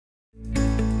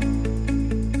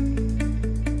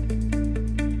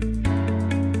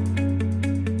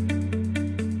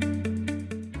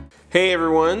Hey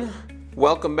everyone,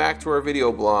 welcome back to our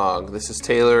video blog. This is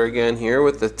Taylor again here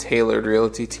with the Tailored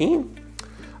Realty team.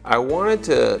 I wanted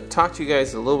to talk to you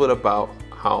guys a little bit about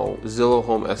how Zillow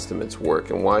home estimates work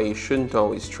and why you shouldn't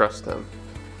always trust them.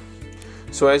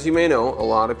 So as you may know, a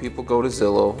lot of people go to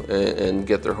Zillow and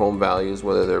get their home values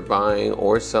whether they're buying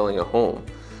or selling a home.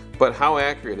 But how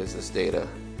accurate is this data?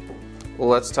 Well,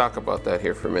 let's talk about that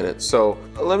here for a minute. So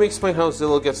let me explain how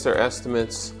Zillow gets their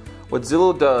estimates. What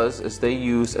Zillow does is they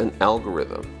use an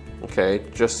algorithm, okay?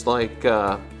 Just like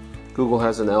Google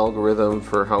has an algorithm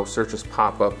for how searches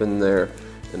pop up in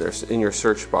your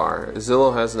search bar.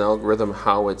 Zillow has an algorithm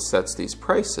how it sets these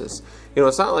prices. You know,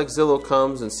 it's not like Zillow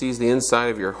comes and sees the inside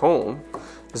of your home.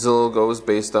 Zillow goes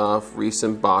based off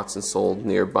recent boughts and sold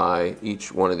nearby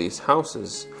each one of these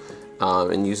houses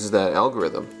and uses that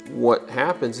algorithm. What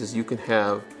happens is you can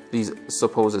have these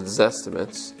supposed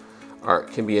Zestimates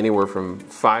can be anywhere from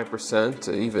 5%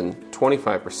 to even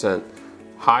 25%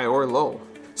 high or low.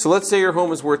 So let's say your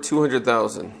home is worth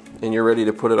 $200,000 and you're ready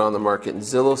to put it on the market and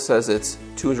Zillow says it's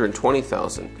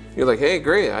 $220,000. You're like, hey,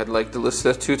 great, I'd like to list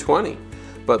it at $220,000.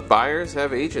 But buyers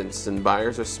have agents and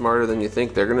buyers are smarter than you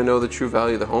think. They're going to know the true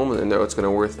value of the home and they know it's going to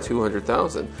be worth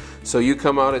 $200,000. So you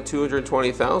come out at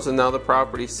 $220,000, now the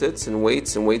property sits and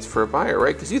waits for a buyer,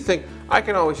 right? Because you think, I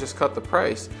can always just cut the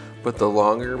price. But the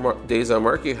longer days on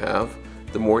market you have,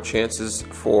 the more chances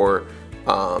for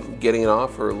getting an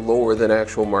offer lower than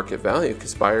actual market value,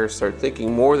 because buyers start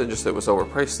thinking more than just it was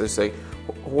overpriced. They say,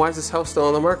 why is this house still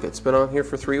on the market? It's been on here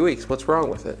for 3 weeks. What's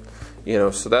wrong with it? You know,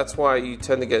 so that's why you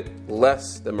tend to get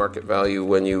less than market value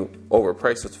when you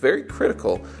overprice. So it's very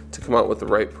critical to come out with the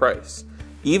right price.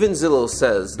 Even Zillow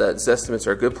says that Zestimates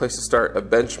are a good place to start, a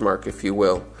benchmark, if you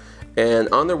will. And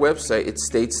on their website, it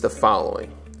states the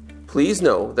following. Please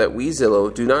know that we,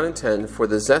 Zillow, do not intend for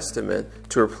the Zestimate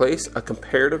to replace a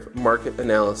comparative market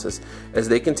analysis, as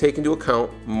they can take into account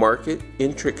market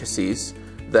intricacies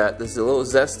that the Zillow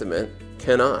Zestimate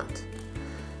cannot.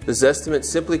 The Zestimate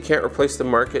simply can't replace the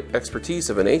market expertise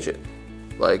of an agent,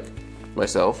 like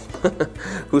myself,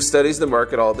 who studies the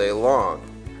market all day long.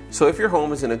 So if your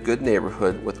home is in a good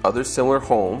neighborhood with other similar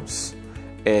homes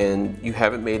and you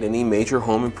haven't made any major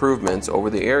home improvements over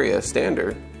the area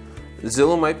standard,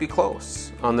 Zillow might be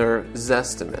close on their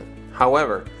Zestimate.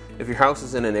 However, if your house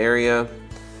is in an area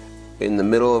in the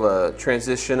middle of a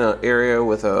transition area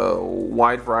with a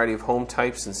wide variety of home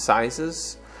types and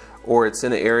sizes, or it's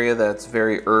in an area that's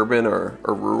very urban or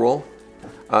rural,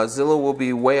 Zillow will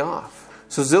be way off.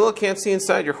 So Zillow can't see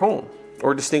inside your home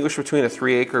or distinguish between a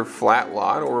 3-acre flat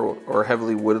lot or a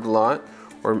heavily wooded lot,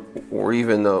 or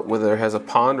even whether it has a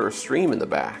pond or a stream in the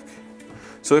back.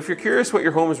 So if you're curious what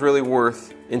your home is really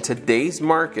worth in today's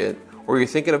market, or you're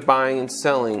thinking of buying and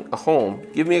selling a home,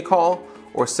 give me a call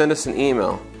or send us an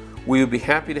email. We would be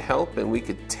happy to help and we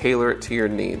could tailor it to your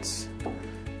needs.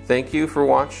 Thank you for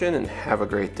watching and have a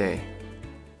great day.